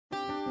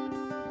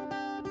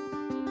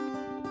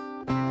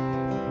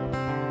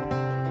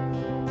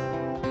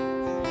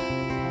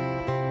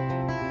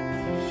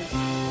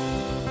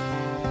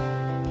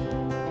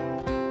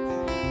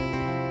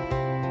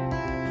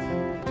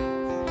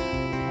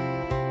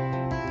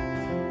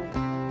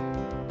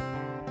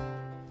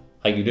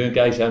How you doing,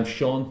 guys? I'm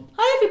Sean.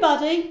 Hi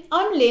everybody,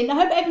 I'm Lynn. I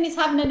hope everyone is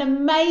having an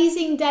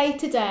amazing day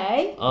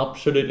today.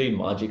 Absolutely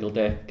magical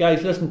day.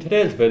 Guys, listen,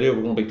 today's video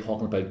we're going to be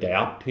talking about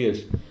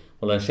dioptase.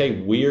 When I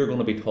say we're going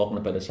to be talking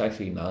about, it's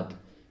actually not.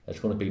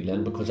 It's going to be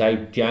Lynn, because I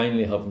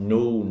genuinely have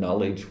no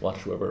knowledge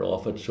whatsoever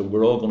of it. So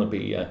we're all going to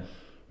be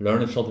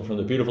learning something from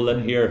the beautiful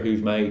Lynn here,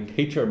 who's my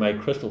teacher, my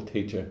crystal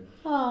teacher.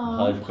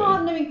 Oh,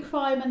 partner in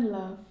crime and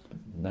love.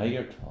 Now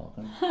you're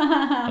talking.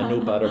 I know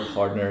better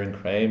partner in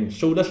crime.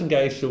 So listen,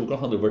 guys, so we're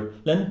going to hand over.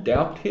 Lynn,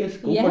 dioptase,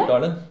 go for it,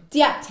 darling.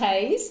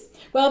 Dioptase.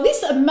 Well,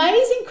 this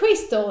amazing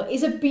crystal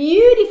is a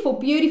beautiful,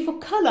 beautiful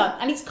colour,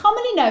 and it's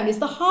commonly known as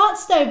the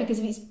heartstone because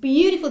of its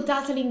beautiful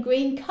dazzling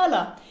green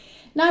colour.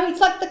 Now, it's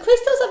like the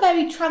crystals are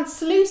very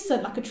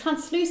translucent, like a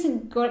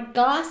translucent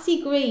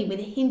glassy green with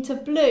a hint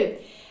of blue,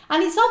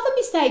 and it's often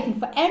mistaken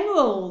for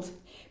emerald.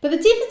 But the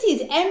difference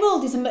is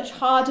emerald is a much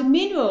harder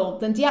mineral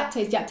than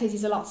dioptase. Dioptase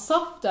is a lot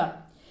softer.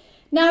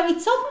 Now,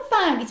 it's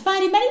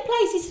found in many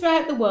places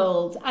throughout the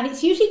world, and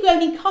it's usually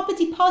grown in copper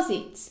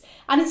deposits,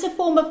 and it's a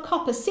form of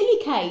copper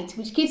silicate,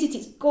 which gives it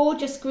its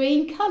gorgeous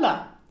green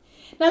colour.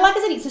 Now, like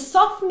I said, it's a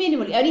soft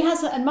mineral. It only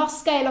has a Mohs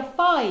scale of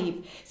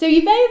 5. So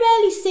you very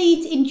rarely see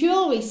it in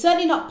jewellery,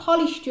 certainly not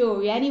polished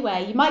jewellery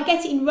anyway. You might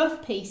get it in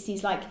rough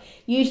pieces, like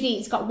usually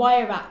it's got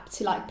wire wrapped,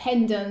 like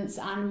pendants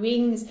and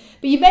rings.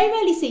 But you very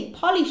rarely see it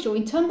polished or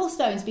in tumble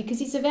stones because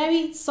it's a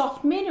very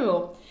soft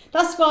mineral.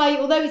 That's why,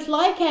 although it's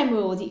like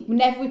emerald, it will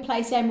never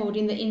replace emerald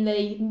in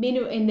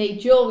the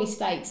jewellery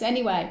stakes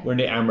anyway. We're in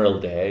the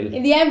Emerald Isle. We're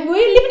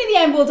living in the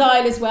Emerald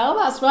Isle as well,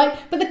 that's right.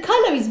 But the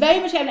colour is very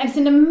much, and it's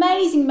an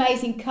amazing,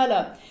 amazing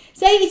colour.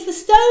 So it's the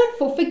stone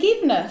for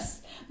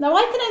forgiveness. Now,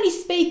 I can only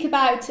speak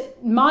about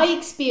my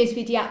experience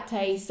with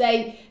dioptase.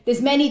 Say,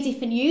 there's many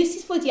different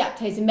uses for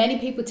dioptase, and many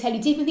people tell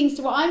you different things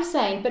to what I'm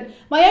saying. But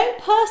my own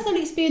personal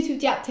experience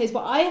with dioptase,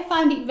 what I have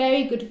found it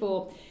very good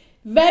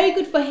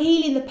for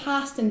healing the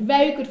past and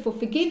very good for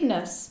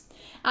forgiveness.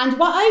 And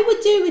what I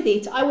would do with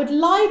it, I would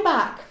lie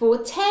back for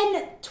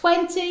 10,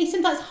 20,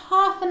 sometimes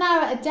half an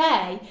hour a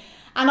day,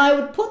 and I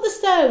would put the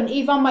stone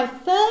either on my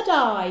third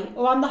eye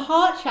or on the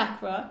heart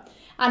chakra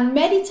and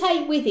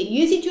meditate with it,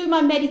 use it during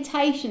my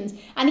meditations.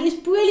 And it is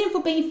brilliant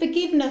for being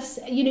forgiveness.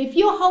 You know, if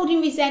you're holding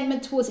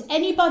resentment towards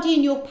anybody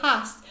in your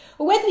past,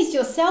 or whether it's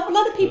yourself, a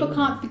lot of people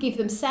can't forgive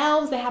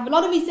themselves. They have a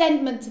lot of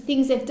resentment to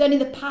things they've done in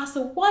the past.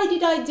 Or why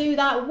did I do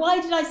that?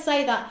 Why did I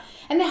say that?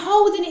 And they're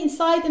holding it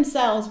inside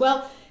themselves.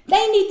 Well,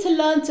 they need to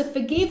learn to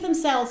forgive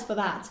themselves for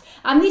that.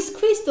 And this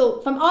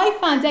crystal, I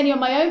found on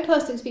my own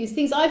personal experience,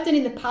 things I've done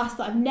in the past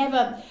that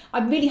I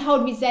really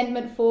hold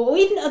resentment for, or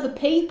even other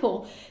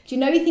people. Do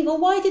you know, you think, oh,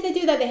 why did they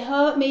do that? They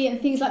hurt me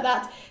and things like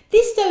that.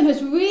 This stone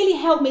has really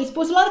helped me. It's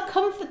brought a lot of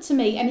comfort to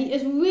me, and it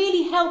has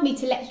really helped me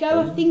to let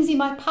go of things in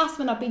my past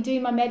when I've been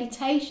doing my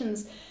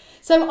meditations.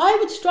 So I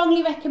would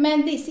strongly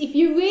recommend this. If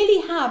you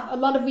really have a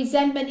lot of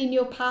resentment in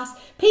your past,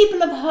 people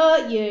have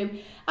hurt you,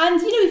 and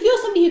you know, if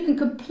you're somebody who can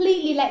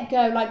completely let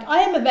go, like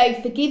I am a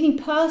very forgiving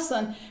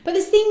person, but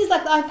there's things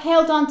like that I've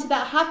held on to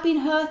that have been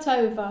hurt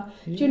over,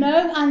 do you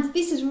know, and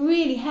this has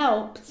really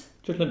helped.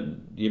 Just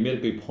you made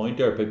a good point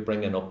there about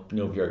bringing up, you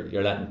know,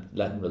 you're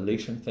letting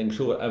release and things.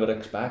 So I would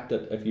expect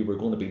that if you were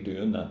going to be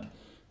doing that,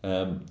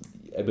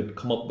 it would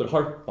come up, with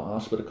heart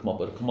fast, would it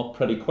come up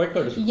pretty quick,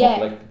 or does it come up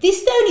like...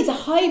 This stone is a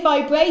high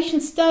vibration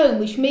stone,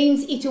 which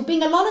means it will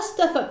bring a lot of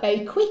stuff up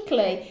very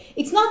quickly.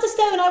 It's not a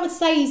stone I would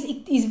say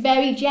is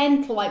very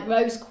gentle, like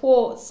rose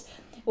quartz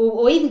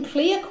or even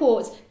clear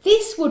quartz.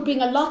 This would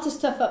bring a lot of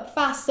stuff up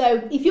fast.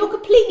 So if you're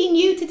completely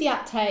new to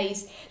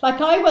dioptase, like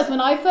I was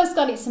when I first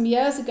got it some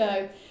years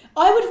ago,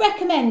 I would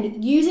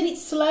recommend using it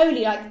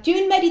slowly, like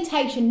during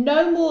meditation,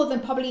 no more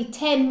than probably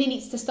 10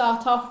 minutes to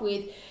start off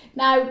with.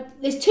 Now,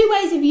 there's 2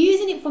 ways of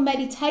using it for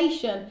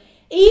meditation,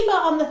 either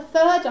on the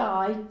third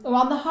eye or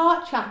on the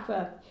heart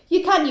chakra.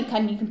 You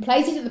can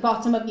place it at the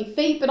bottom of your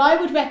feet, but I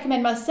would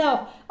recommend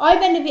myself, I've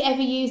never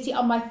ever used it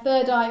on my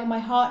third eye or my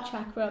heart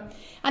chakra.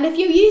 And if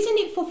you're using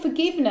it for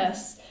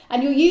forgiveness,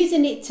 and you're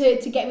using it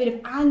to get rid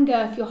of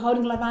anger, if you're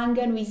holding a lot of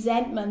anger and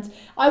resentment,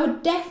 I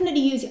would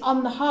definitely use it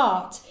on the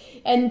heart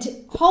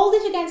and hold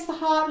it against the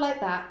heart like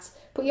that.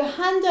 Put your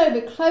hand over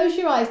it, close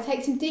your eyes,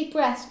 take some deep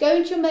breaths, go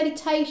into your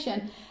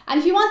meditation. And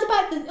if you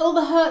want all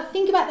the hurt,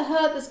 think about the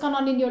hurt that's gone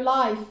on in your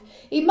life.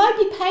 It might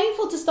be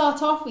painful to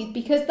start off with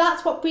because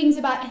that's what brings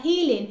about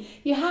healing.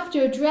 You have to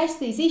address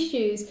these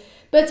issues.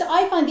 But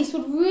I find this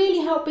would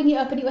really help bring it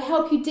up, and it will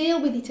help you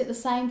deal with it at the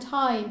same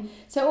time.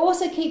 So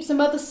also keep some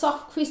other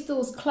soft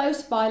crystals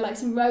close by, like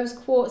some rose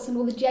quartz and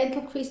all the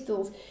gentle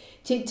crystals,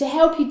 to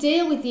help you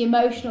deal with the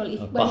emotional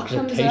when it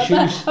comes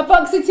up. A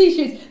box of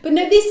tissues. But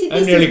no, this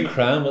I'm nearly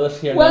crammed with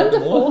us here.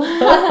 Wonderful.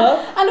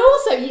 And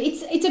also,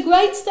 it's a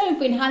great stone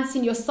for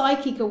enhancing your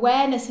psychic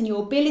awareness and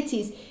your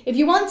abilities. If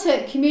you want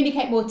to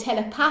communicate more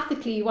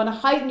telepathically, you want to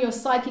heighten your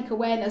psychic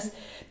awareness,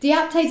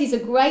 Dioptase is a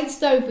great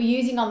stone for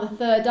using on the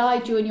third eye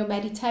during your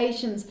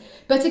meditations.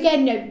 But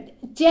again, no,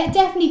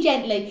 definitely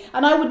gently.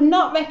 And I would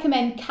not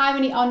recommend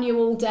carrying it on you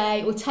all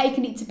day or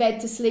taking it to bed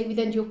to sleep with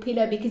under your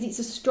pillow, because it's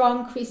a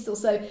strong crystal.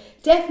 So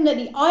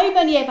definitely, I've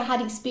only ever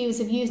had experience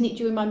of using it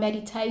during my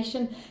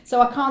meditation,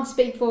 so I can't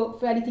speak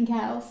for anything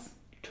else.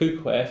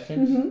 2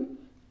 questions.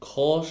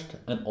 Cost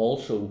and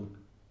also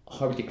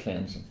how would you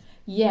cleanse them?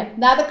 Yeah.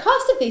 Now the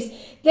cost of these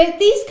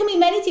come in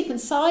many different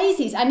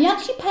sizes, and you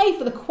actually pay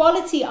for the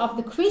quality of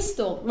the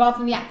crystal rather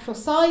than the actual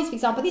size. For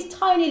example, this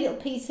tiny little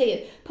piece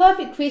here,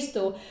 perfect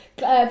crystal,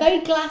 very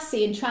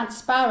glassy and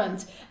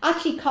transparent,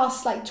 actually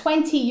costs like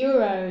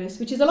 €20,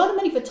 which is a lot of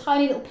money for a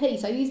tiny little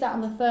piece. I use that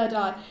on the third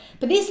eye.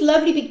 But this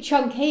lovely big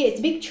chunk here, it's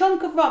a big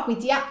chunk of rock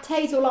with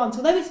dioptase all on, so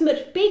although it's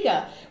much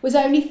bigger, was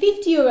only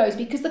 €50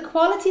 because the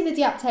quality of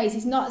the dioptase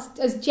is not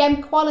as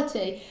gem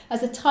quality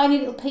as the tiny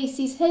little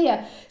pieces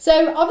here.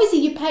 So obviously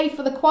you pay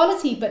for the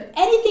quality, but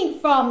anything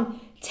from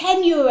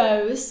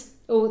 €10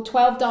 or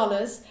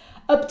 $12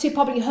 up to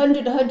probably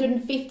 100,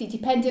 150,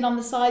 depending on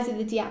the size of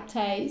the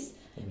dioptase.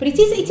 But it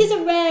is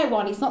a rare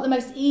one. It's not the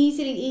most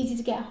easy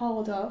to get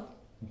hold of.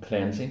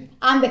 Cleansing.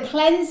 And the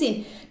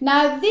cleansing.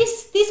 Now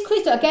this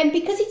crystal, again,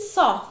 because it's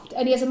soft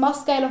and it has a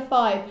Mohs scale of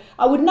 5,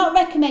 I would not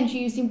recommend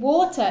using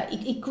water.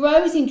 It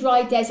grows in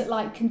dry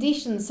desert-like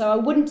conditions, so I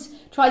wouldn't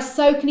try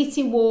soaking it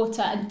in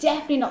water, and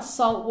definitely not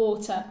salt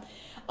water.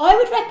 I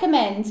would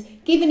recommend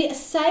giving it a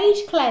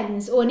sage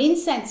cleanse or an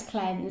incense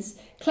cleanse,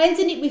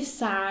 cleansing it with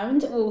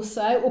sound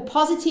also, or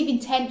positive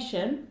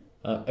intention.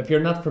 If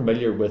you're not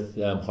familiar with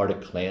how to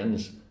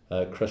cleanse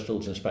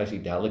crystals, and especially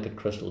delicate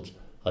crystals,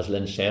 as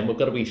Lynn said, we've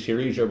got a wee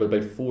series there with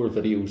about 4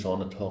 videos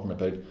on it talking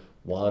about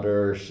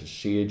water,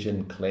 sage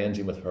and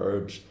cleansing with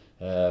herbs,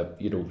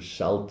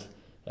 salt.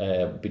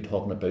 Be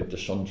talking about the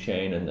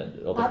sunshine and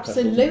other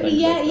absolutely,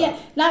 yeah.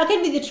 Now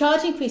again, with the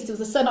charging crystals,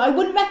 the sun, I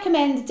wouldn't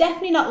recommend,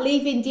 definitely not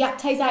leaving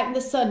dioptase out in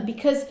the sun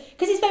because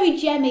it's very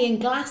gemmy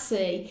and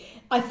glassy.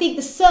 I think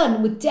the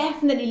sun would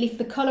definitely lift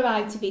the colour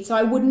out of it, so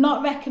I would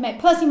not recommend,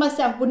 personally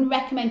myself, wouldn't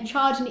recommend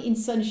charging it in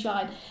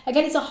sunshine.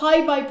 Again, it's a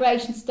high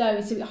vibration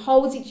stone, so it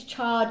holds its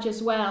charge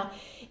as well.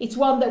 It's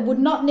one that would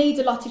not need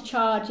a lot of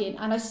charging,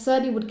 and I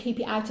certainly would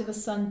keep it out of the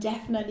sun,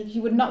 definitely, because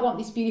you would not want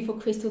this beautiful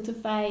crystal to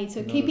fade.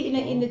 So keep it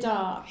in the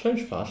dark.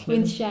 Sounds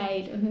fascinating. With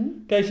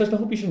shade. Guys, listen, I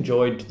hope you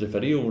enjoyed the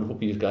video and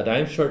hope you got.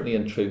 I'm certainly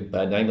intrigued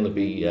by it, and I'm going to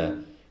be,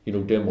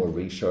 doing more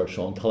research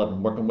on it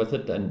and working with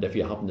it. And if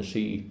you happen to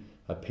see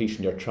a piece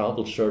in your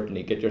travels,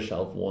 certainly get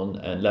yourself one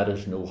and let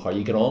us know how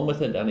you get on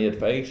with it. Any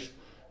advice,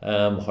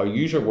 how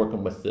you're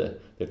working with the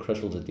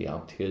crystals at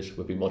Dioptase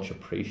would be much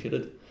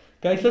appreciated.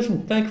 Guys,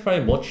 listen, thanks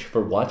very much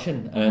for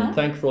watching, and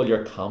thanks for all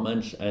your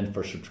comments and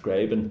for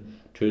subscribing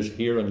to us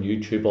here on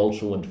YouTube,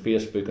 also on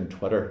Facebook and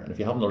Twitter. And if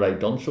you haven't already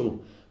done so,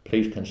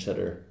 please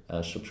consider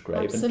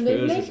subscribing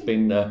to us. It's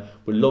been,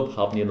 we love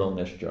having you along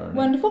this journey.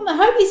 Wonderful. I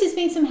hope this has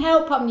been some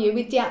help on you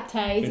with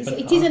Dioptase.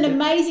 It is an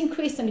amazing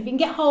crystal. If you can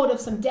get hold of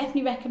some,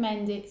 definitely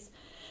recommend it.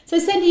 So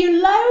sending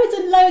you loads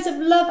and loads of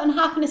love and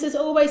happiness as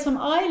always from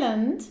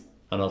Ireland.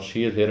 And I'll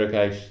see you later,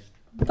 guys.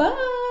 Bye.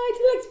 To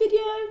the next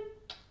video.